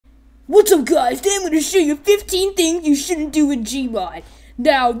What's up guys, today I'm going to show you 15 things you shouldn't do in Gmod.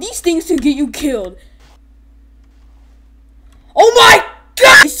 Now, these things can get you killed. Oh my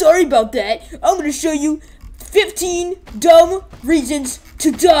god! Sorry about that. I'm going to show you 15 dumb reasons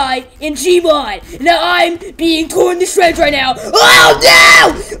to die in Gmod. Now I'm being torn to shreds right now. Oh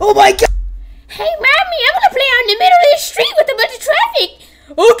no! Oh my god! Hey mommy, I'm going to play out in the middle of the street with a bunch of traffic.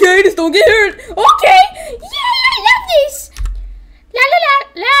 Okay, just don't get hurt. Okay. Yay, I love this. La la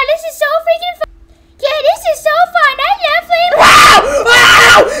la la, this is so freaking fun. Yeah, this is so fun. I love playing. Wow!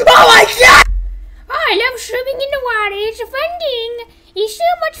 Wow! Oh my god! Oh, I love swimming in the water. It's a fun thing. It's so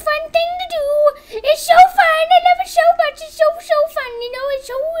much fun thing to do. It's so fun. I love it so much. It's so fun. You know,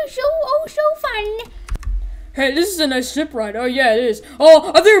 it's so fun. Hey, this is a nice ship ride. Oh yeah, it is.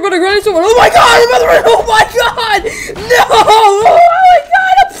 Oh, I think we're about to run into someone. Oh my god! I'm about to run. Oh my god! No! Oh my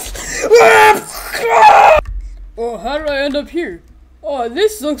god! Oh, how did I end up here? Oh,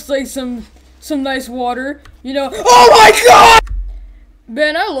 this looks like some nice water. You know. Oh my god!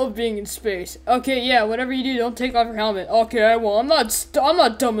 Man, I love being in space. Okay, yeah, whatever you do, don't take off your helmet. Okay, I won't. I'm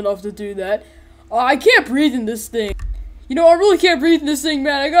not dumb enough to do that. I can't breathe in this thing. You know, I really can't breathe in this thing,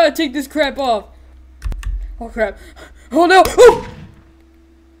 man. I gotta take this crap off. Oh crap. Oh no! Oh!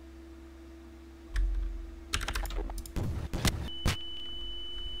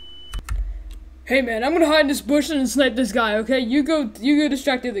 Hey man, I'm gonna hide in this bush and snipe this guy, okay? You go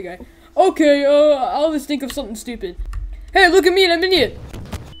distract the other guy. Okay, I'll just think of something stupid. Hey, look at me, I'm an idiot.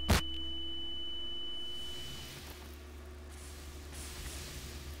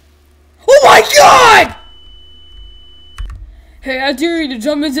 Oh my god! Hey, I dare you to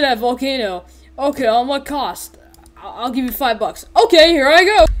jump into that volcano. Okay, on what cost? I'll give you $5. Okay, here I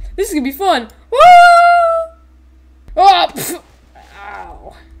go. This is gonna be fun. Woo! Oh, pff.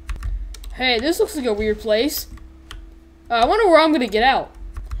 Ow. Hey, this looks like a weird place. I wonder where I'm gonna get out.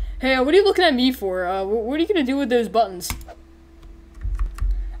 Hey, what are you looking at me for? What are you gonna do with those buttons?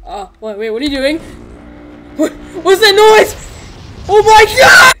 Wait, what are you doing? What's that noise? Oh my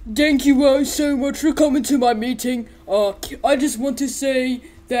god! Thank you so much for coming to my meeting. I just want to say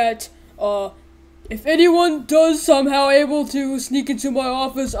that, if anyone does somehow able to sneak into my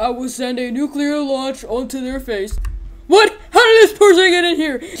office, I will send a nuclear launch onto their face. What? How did this person get in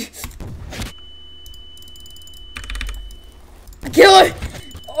here? Kill it!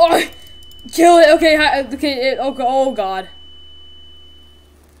 Oh, kill it! Okay, oh god.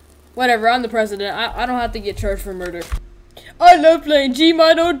 Whatever, I'm the president. I don't have to get charged for murder. I love playing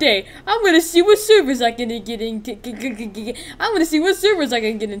Gmod all day. I'm gonna see what servers I can get in. I'm gonna see what servers I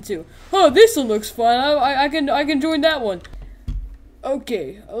can get into. Oh, this one looks fun. I can join that one.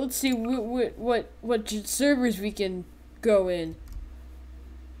 Okay, let's see what servers we can go in.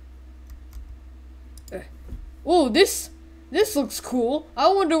 Oh, this looks cool. I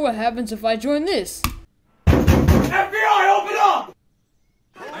wonder what happens if I join this. FBI, open up!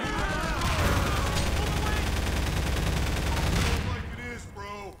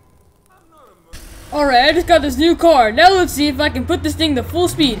 Alright, I just got this new car. Now let's see if I can put this thing to full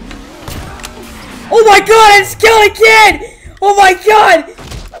speed. Oh my god, I just killed a kid! Oh my god!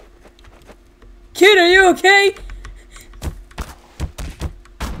 Kid, are you okay?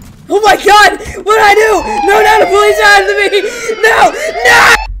 Oh my god! What did I do? No, not the police after me! No!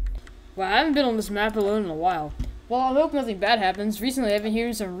 No! Wow, I haven't been on this map alone in a while. Well, I hope nothing bad happens. Recently, I've been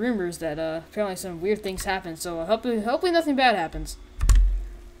hearing some rumors that apparently some weird things happen, so hopefully nothing bad happens.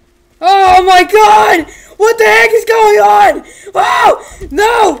 Oh my god! What the heck is going on? Oh!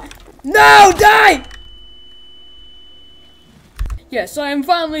 No! No! Die! Yes, I am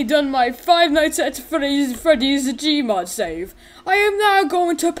finally done my 5 Nights at Freddy's Gmod save. I am now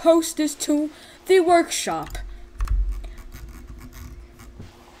going to post this to the workshop.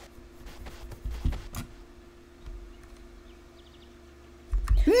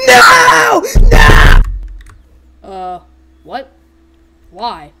 No! No! What?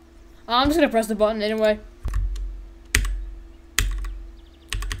 Why? I'm just gonna press the button anyway.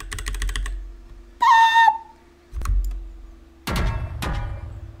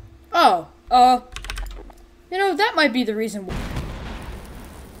 Oh, you know, that might be the reason why.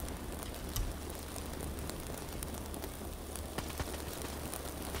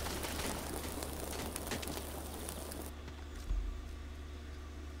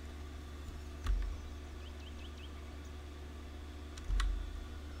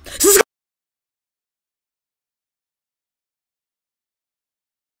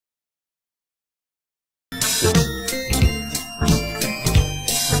 Bye.